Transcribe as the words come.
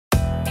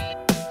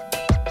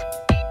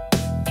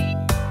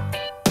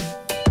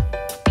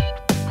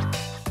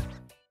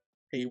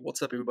Hey,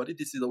 what's up everybody?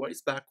 This is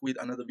Awais back with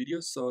another video.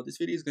 So this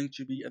video is going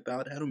to be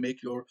about how to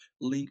make your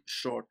link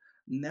short.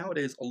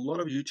 Nowadays, a lot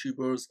of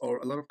YouTubers or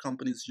a lot of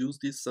companies use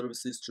these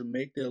services to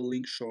make their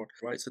link short,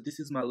 right? So this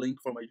is my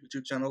link for my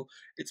YouTube channel.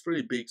 It's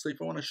pretty big. So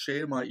if I want to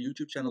share my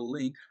YouTube channel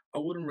link, I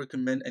wouldn't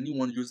recommend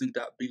anyone using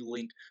that big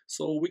link.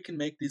 So we can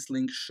make this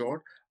link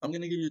short. I'm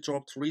going to give you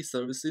top 3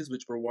 services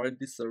which provide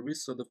this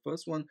service. So the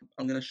first one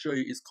I'm going to show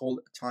you is called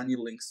Tiny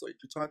Links. So if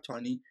you type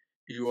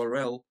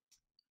tinyurl,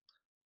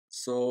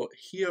 so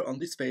here on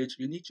this page,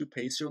 you need to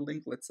paste your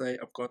link. Let's say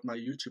I've got my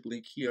YouTube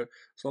link here.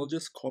 So I'll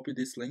just copy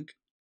this link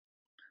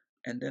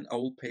and then I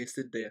will paste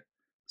it there.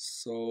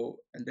 So,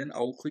 and then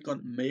I'll click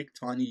on make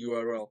tiny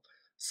URL.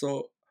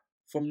 So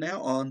from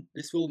now on,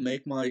 this will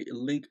make my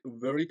link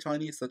very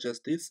tiny, such as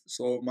this.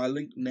 So my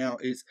link now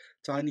is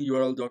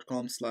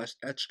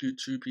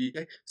tinyurl.com/hq2p.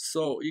 Okay?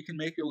 So you can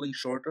make your link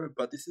shorter,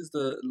 but this is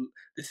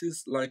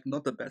like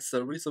not the best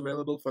service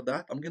available for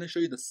that. I'm gonna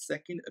show you the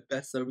second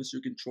best service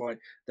you can try.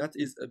 That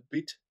is a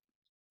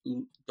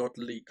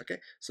bit.ly. Okay,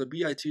 so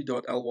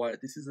bit.ly.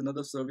 This is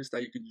another service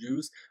that you could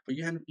use, but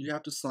you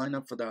have to sign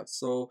up for that.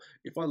 So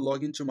if I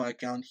log into my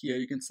account here,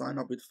 you can sign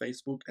up with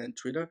Facebook and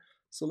Twitter.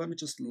 So let me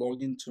just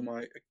log into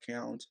my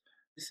account.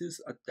 This is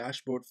a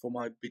dashboard for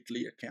my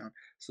bit.ly account.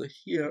 So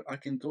here I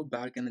can go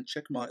back and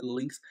check my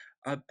links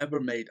I've ever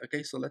made.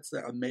 Okay, so let's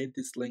say I made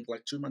this link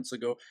like 2 months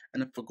ago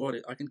and I forgot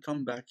it. I can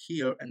come back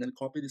here and then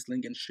copy this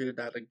link and share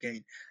that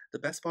again. The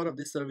best part of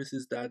this service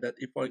is that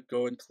if I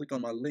go and click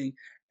on my link,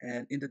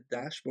 and in the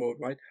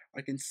dashboard, right,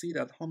 I can see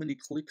that how many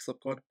clicks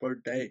I've got per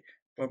day,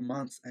 per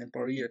month, and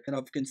per year. And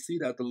I can see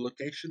that the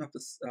location of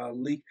this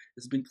link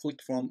has been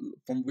clicked from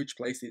which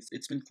places.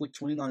 It's been clicked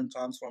 29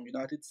 times from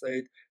United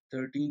States,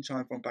 13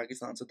 times from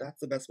Pakistan. So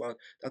that's the best part.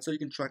 That's how you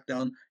can track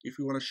down if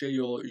you want to share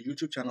your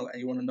YouTube channel and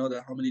you want to know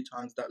that how many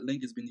times that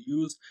link has been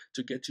used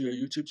to get to your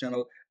YouTube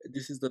channel.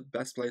 This is the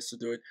best place to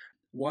do it.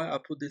 Why I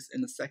put this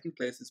in the second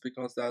place is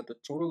because that the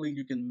total link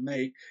you can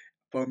make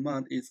per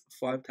month is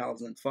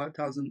 5,000.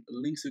 5,000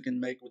 links you can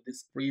make with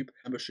this free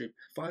membership.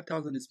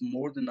 5,000 is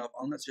more than enough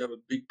unless you have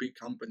a big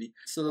company.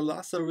 So the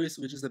last service,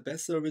 which is the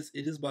best service,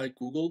 it is by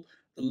Google.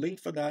 The link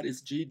for that is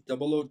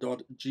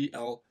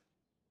goo.gl.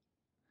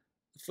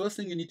 The first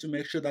thing you need to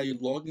make sure that you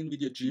log in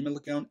with your Gmail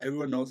account.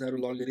 Everyone knows how to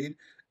log it in.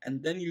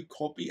 And then you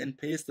copy and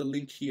paste the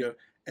link here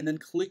and then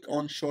click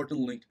on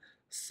Shortun Link.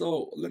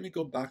 So let me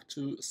go back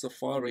to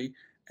Safari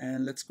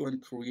and let's go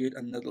and create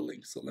another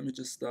link. So let me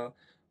just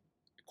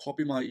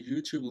copy my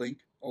YouTube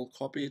link. I'll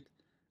copy it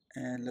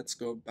and let's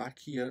go back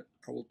here.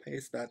 I will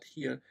paste that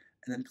here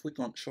and then click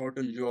on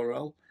shorten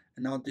URL.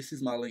 And now this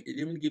is my link. It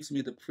even gives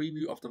me the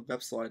preview of the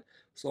website.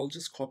 So I'll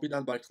just copy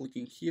that by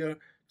clicking here,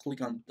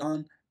 click on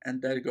done,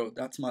 and there you go.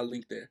 That's my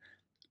link there.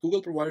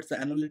 Google provides the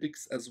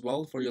analytics as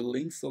well for your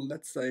links. So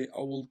let's say I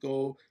will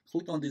go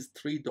click on these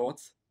 3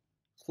 dots,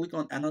 click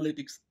on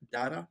analytics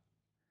data.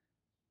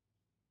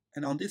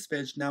 And on this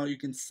page now you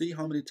can see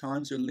how many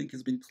times your link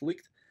has been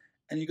clicked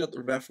and you got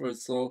the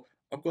refers. So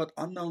I've got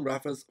unknown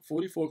refers,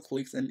 44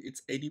 clicks, and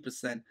it's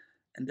 80%.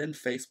 And then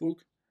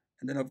Facebook,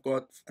 and then I've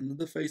got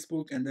another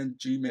Facebook, and then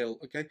Gmail.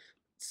 Okay,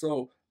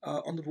 so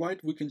on the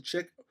right we can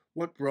check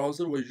what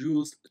browser was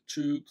used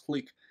to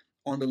click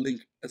on the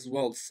link as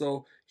well.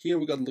 So here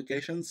we got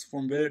locations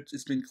from where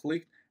it's been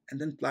clicked, and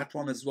then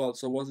platform as well.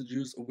 So was it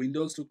used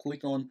Windows to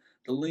click on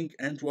the link,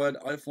 Android,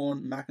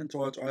 iPhone,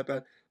 Macintosh,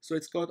 iPad? So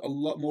it's got a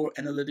lot more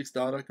analytics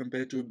data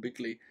compared to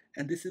bit.ly.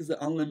 And this is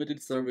the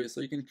unlimited service,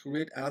 so you can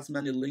create as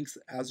many links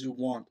as you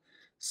want.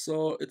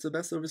 So it's the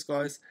best service,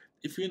 guys.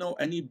 If you know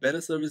any better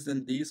service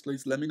than these,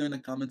 please let me know in the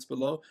comments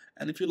below.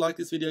 And if you like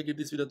this video, give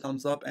this video a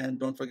thumbs up and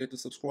don't forget to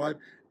subscribe.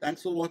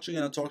 Thanks for watching,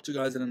 and I'll talk to you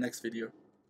guys in the next video.